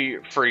worry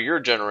for your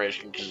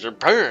generation, because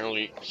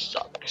apparently it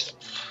sucks.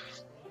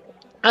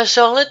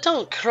 Charlotte,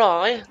 don't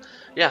cry.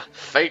 Yeah,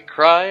 fake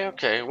cry?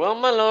 Okay, well,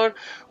 my lord,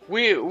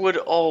 we would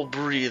all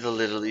breathe a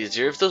little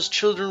easier if those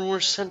children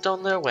were sent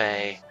on their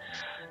way.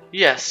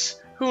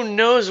 Yes, who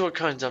knows what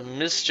kinds of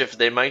mischief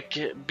they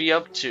might be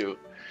up to.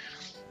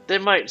 They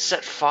might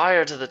set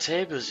fire to the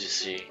tables, you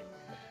see.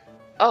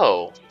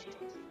 Oh.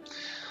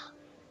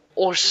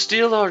 Or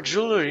steal our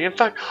jewelry. In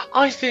fact,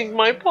 I think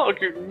my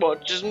pocket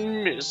watch is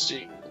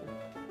missing.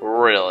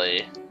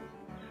 Really?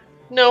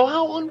 No,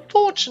 how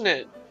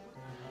unfortunate.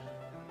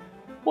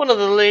 One of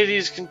the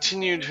ladies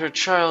continued her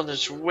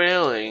childish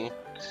wailing.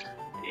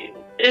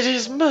 It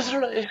is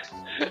motherly.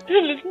 It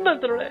is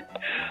motherly.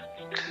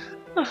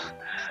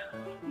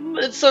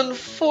 It's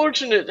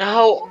unfortunate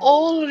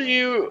how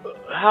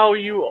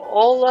you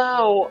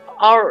allow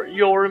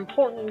your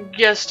important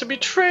guests to be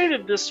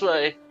treated this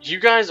way. You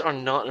guys are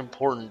not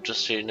important,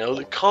 just so you know.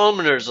 The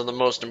commoners are the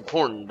most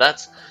important.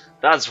 That's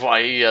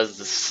why he has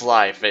this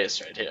sly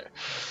face right here.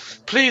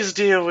 Please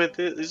deal with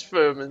these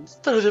vermin.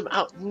 Throw them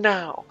out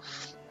now.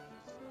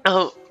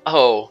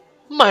 Oh,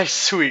 my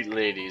sweet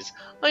ladies,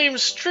 I am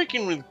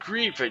stricken with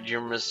grief at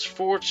your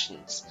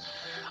misfortunes.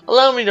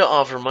 Allow me to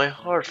offer my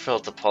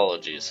heartfelt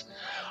apologies.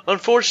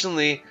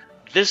 Unfortunately,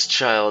 this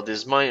child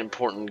is my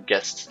important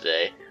guest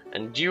today,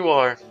 and you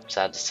are,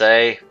 sad to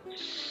say,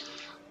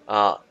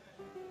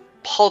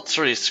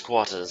 paltry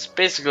squatters.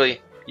 Basically,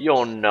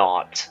 you're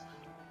not.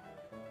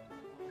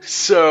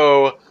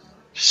 So,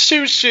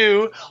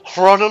 shoo-shoo,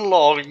 run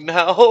along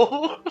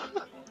now.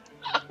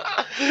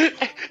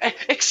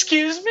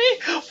 Excuse me?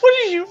 What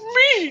do you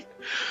mean?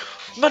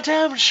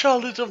 Madame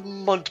Charlotte of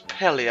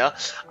Montpellier,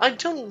 I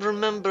don't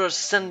remember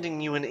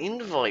sending you an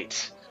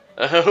invite.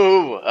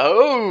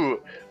 Oh,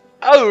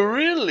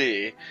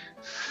 really?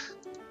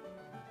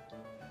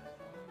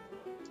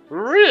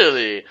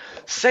 Really?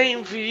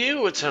 Same for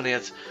you, Attorney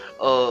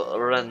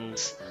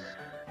Renz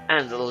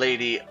and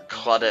Lady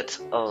Claudette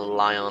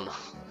Lyon.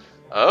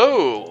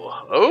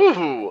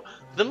 Oh,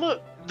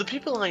 the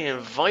people I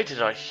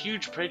invited are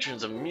huge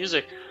patrons of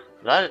music.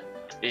 That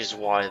is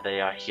why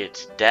they are here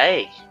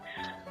today.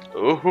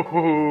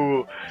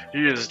 Oh,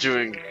 he is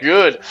doing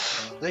good.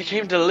 They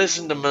came to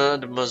listen to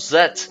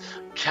Mademoiselle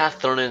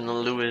Catherine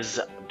Louise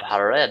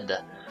Pared.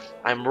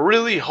 I'm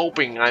really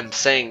hoping I'm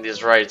saying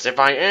this right. If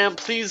I am,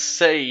 please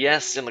say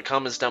yes in the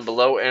comments down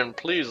below, and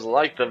please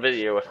like the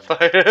video if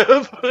I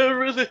am. I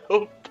really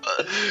hope.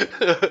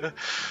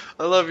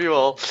 I love you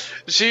all.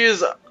 She is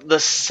the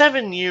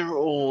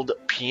 7-year-old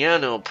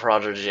piano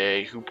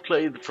prodigy who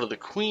played for the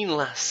Queen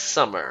last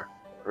summer.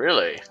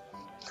 Really?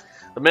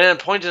 The man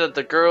pointed at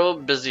the girl,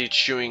 busy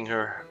chewing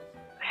her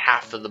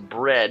half of the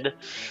bread.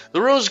 The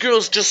Rose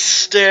Girls just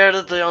stared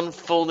at the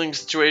unfolding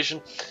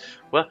situation.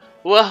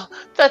 Well,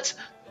 that's...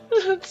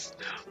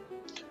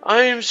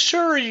 I am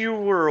sure you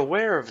were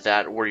aware of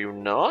that, were you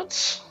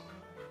not?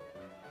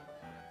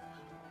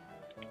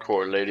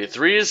 Court Lady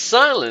 3 is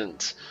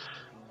silent.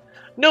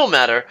 No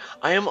matter,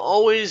 I am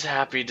always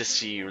happy to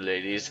see you,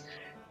 ladies.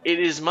 It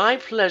is my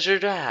pleasure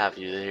to have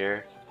you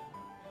here.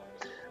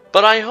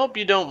 But I hope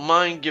you don't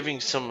mind giving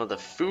some of the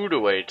food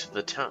away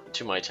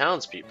to my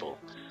townspeople.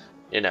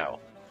 You know.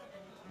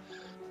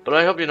 But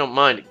I hope you don't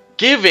mind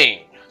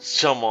giving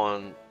some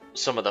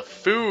of the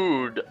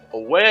food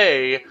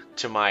away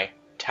to my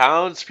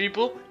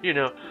townspeople. You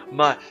know,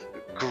 my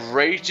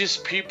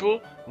greatest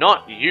people.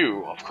 Not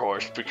you, of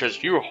course,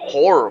 because you're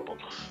horrible.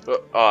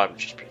 I'm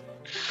just kidding.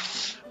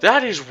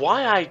 That is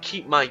why I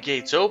keep my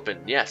gates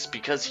open. Yes,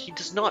 because he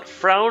does not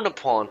frown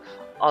upon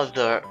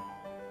other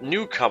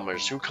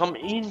newcomers who come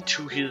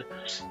into his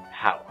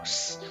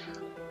house.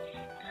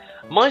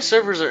 My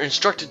servers are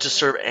instructed to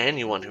serve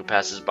anyone who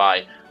passes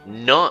by,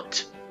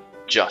 not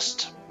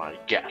just my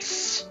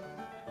guests.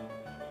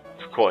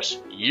 Of course,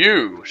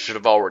 you should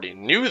have already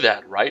knew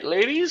that, right,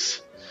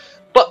 ladies?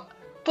 But,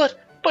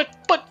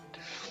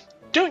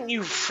 don't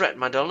you fret,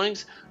 my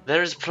darlings.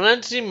 There is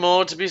plenty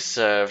more to be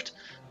served.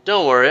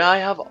 Don't worry, I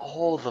have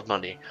all the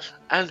money,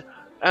 and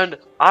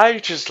I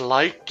just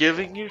like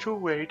giving it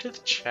away to the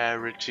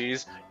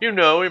charities, you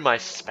know, in my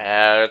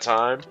spare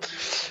time.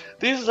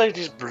 These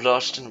ladies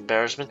blushed in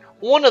embarrassment.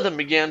 One of them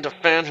began to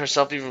fan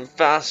herself even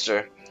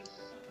faster.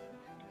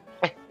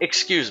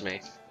 Excuse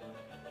me.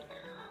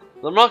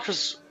 The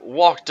Marquis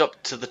walked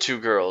up to the two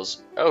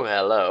girls. Oh,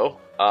 hello.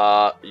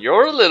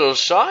 You're a little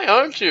shy,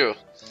 aren't you?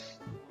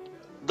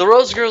 The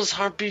Rose Girl's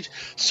heart beat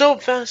so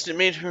fast it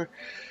made her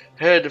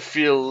head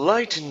feel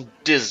light and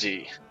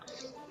dizzy.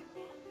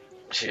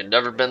 She had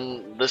never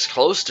been this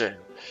close to him.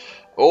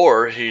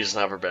 Or he's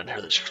never been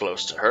this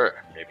close to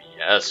her. Maybe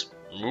yes.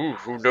 Ooh,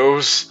 who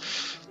knows?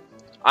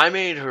 It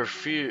made her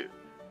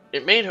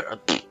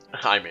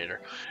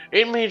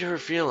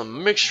feel a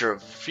mixture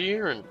of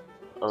fear and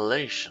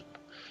elation.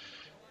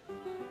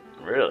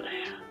 Really?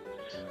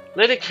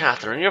 Lady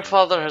Catherine, your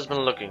father has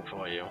been looking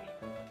for you.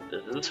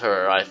 This is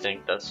her, I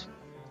think that's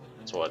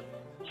what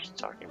she's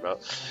talking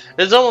about.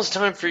 It's almost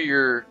time for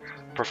your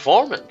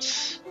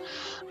performance.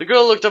 The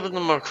girl looked up at the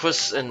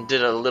Marquis and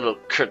did a little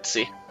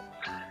curtsy.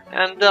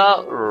 And,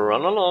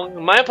 run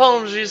along. My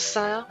apologies,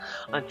 sire.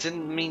 I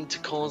didn't mean to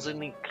cause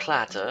any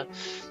clatter.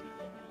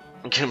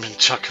 Give him a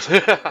chuckle.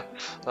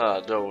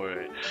 Don't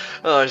worry.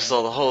 I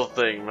saw the whole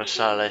thing, my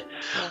Charlie.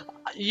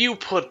 You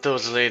put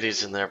those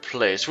ladies in their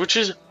place, which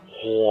is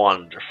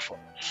wonderful.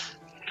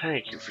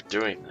 Thank you for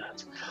doing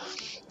that.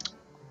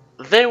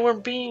 they were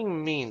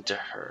being mean to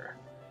her.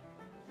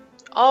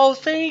 Oh,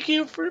 thank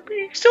you for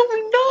being so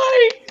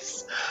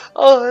nice.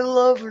 Oh, I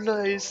love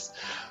nice.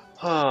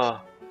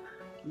 Ah,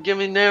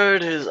 Gimme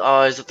narrowed his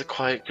eyes at the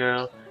quiet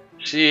girl.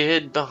 She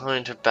hid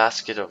behind her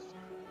basket of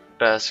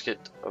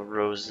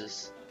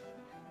roses.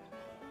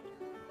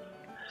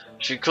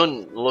 She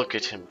couldn't look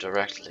at him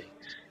directly.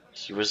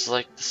 He was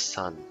like the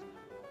sun.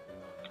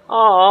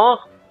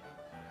 Ah,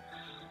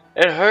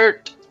 it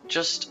hurt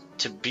just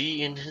to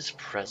be in his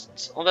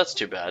presence. Oh, that's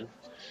too bad.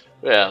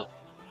 Well,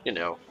 you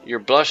know, you're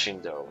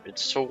blushing though.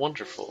 It's so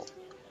wonderful.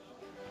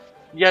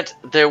 Yet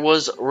there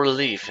was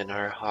relief in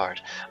her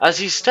heart as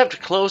he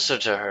stepped closer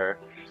to her.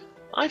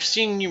 I've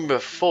seen you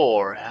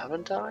before,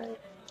 haven't I?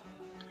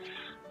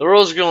 The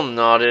rose girl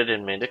nodded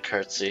and made a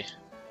curtsy.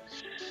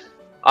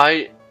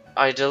 I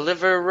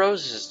deliver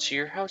roses to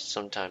your house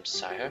sometimes,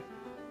 sire.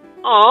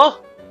 Ah,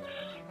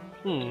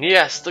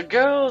 yes, the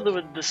girl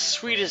with the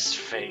sweetest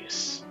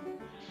face.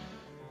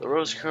 The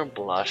rose girl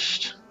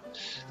blushed.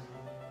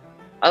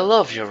 I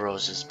love your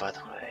roses, by the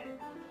way.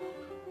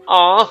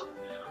 Ah,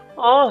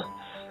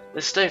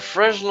 they stay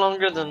fresh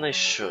longer than they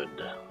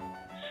should.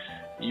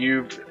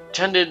 You've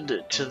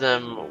tended to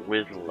them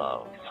with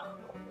love.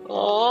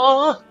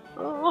 Ah,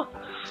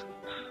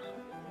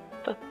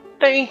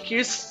 thank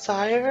you,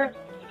 sire.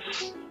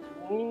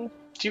 Do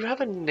you have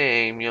a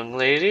name, young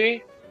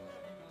lady?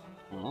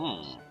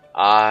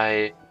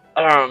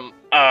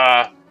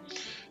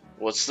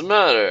 What's the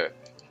matter?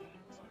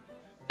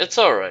 It's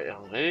alright,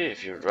 young lady,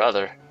 if you'd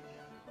rather.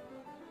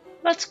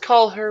 Let's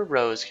call her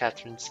Rose,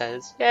 Catherine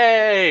says.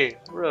 Yay!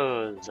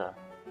 Rosa.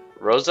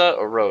 Rosa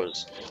or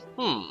Rose?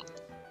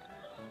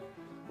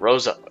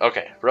 Rosa.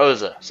 Okay,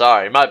 Rosa.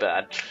 Sorry, my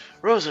bad.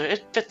 Rosa,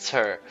 it fits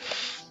her.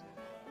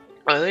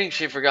 I think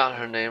she forgot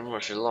her name or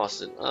she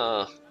lost it.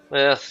 Well,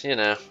 you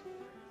know,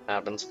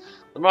 happens.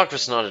 The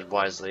Marquis nodded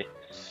wisely.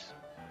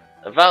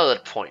 A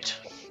valid point.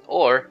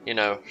 Or, you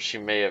know, she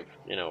may have,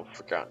 you know,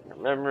 forgotten her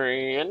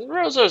memory, and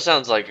Rosa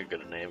sounds like a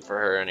good name for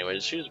her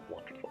anyways. She's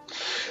wonderful.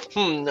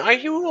 Are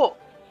you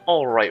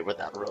alright with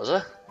that,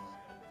 Rosa?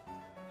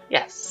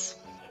 Yes.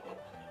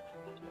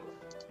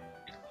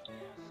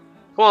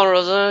 Come on,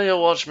 Rosa,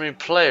 you'll watch me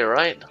play,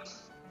 right?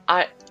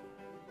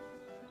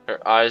 Her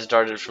eyes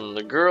darted from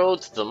the girl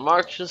to the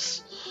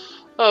Marquis.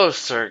 Oh,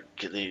 Sir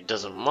Gilly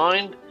doesn't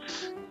mind.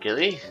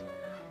 Gilly?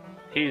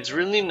 He's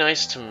really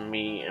nice to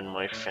me and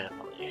my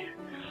family.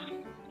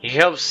 He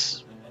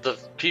helps the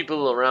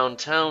people around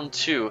town,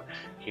 too.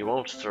 He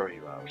won't throw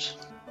you out.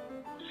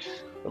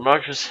 The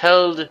Marquis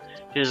held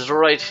his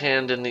right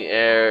hand in the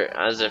air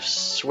as if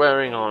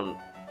swearing on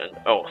an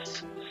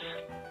oath.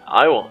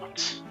 I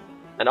won't.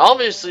 And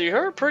obviously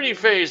her pretty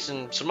face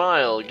and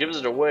smile gives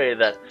it away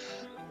that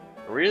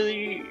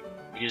really,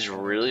 he's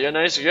really a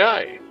nice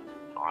guy.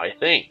 I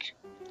think.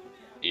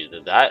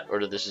 Either that,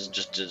 or this is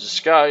just a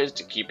disguise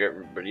to keep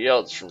everybody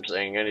else from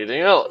saying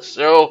anything else.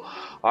 So,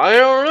 I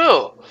don't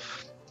know.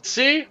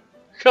 See?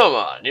 Come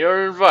on,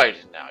 you're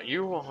invited now.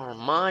 You are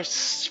my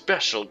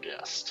special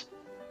guest.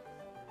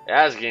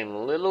 That's getting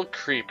a little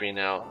creepy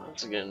now.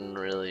 That's getting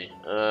really,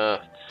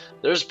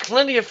 there's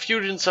plenty of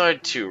feud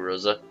inside too,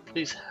 Rosa.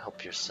 Please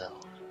help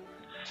yourself.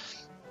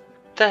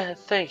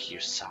 Thank you,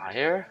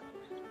 sire.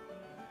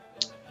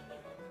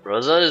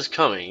 Rosa is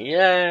coming.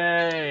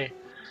 Yay!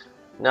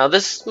 Now,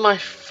 this is my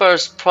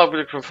first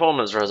public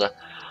performance, Rosa.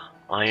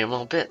 I am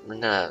a bit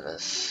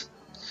nervous.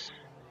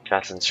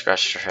 Catherine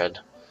scratched her head.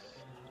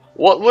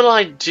 What will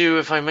I do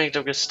if I make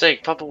a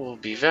mistake? Papa will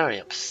be very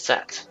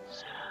upset.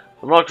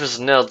 The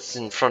Marquis knelt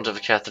in front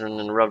of Catherine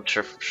and rubbed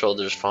her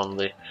shoulders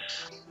fondly.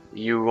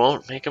 You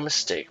won't make a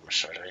mistake, Miss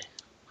Shirley.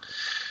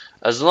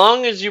 As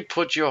long as you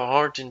put your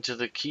heart into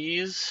the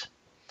keys,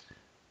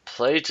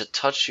 play to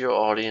touch your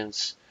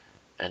audience,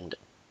 and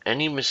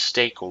any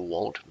mistake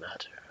won't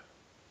matter.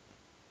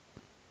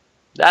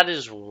 That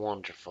is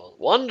wonderful.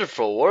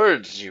 Wonderful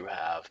words you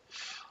have.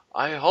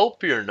 I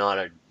hope you're not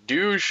a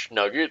douche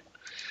nugget.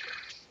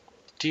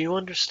 Do you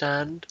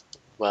understand?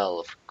 Well,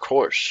 of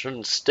course.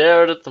 And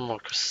stared at the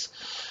Marquis.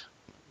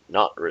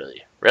 Not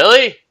really.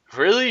 Really?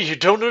 Really? You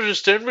don't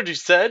understand what he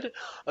said?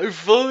 I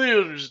fully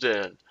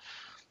understand.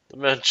 The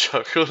man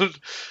chuckled.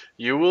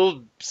 You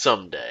will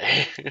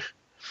someday.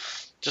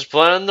 Just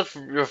plan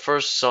your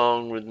first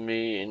song with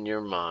me in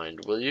your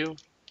mind, will you?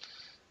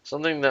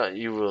 Something that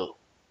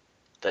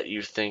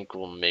you think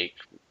will make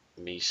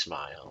me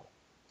smile.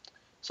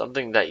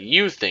 Something that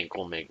you think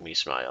will make me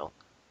smile.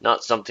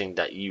 Not something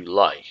that you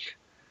like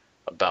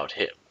about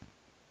him.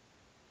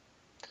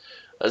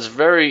 That's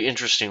very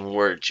interesting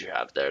words you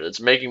have there. That's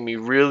making me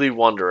really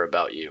wonder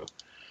about you.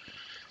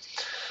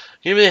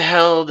 He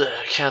beheld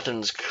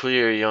Catherine's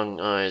clear young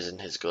eyes in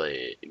his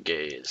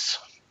gaze.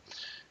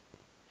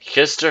 He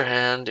kissed her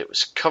hand. It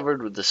was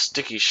covered with the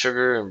sticky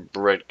sugar and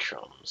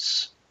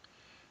breadcrumbs.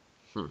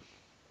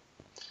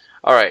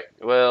 Alright,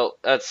 well,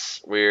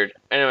 that's weird.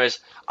 Anyways,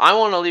 I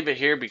want to leave it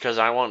here because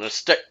I want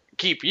to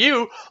keep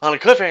you on a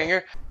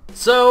cliffhanger.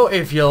 So,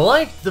 if you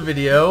liked the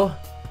video,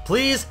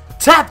 please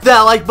tap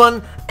that like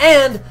button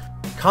and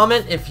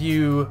comment if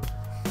you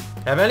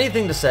have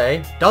anything to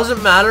say,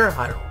 doesn't matter,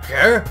 I don't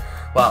care.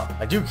 Well,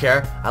 I do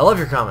care. I love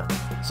your comment.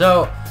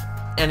 So,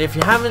 and if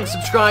you haven't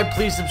subscribed,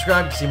 please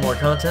subscribe to see more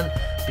content,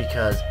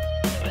 because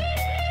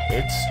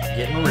it's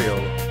getting real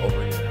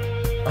over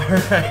here.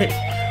 Alright,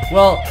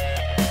 well,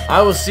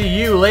 I will see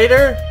you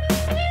later.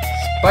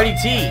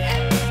 Spidey T,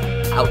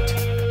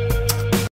 out.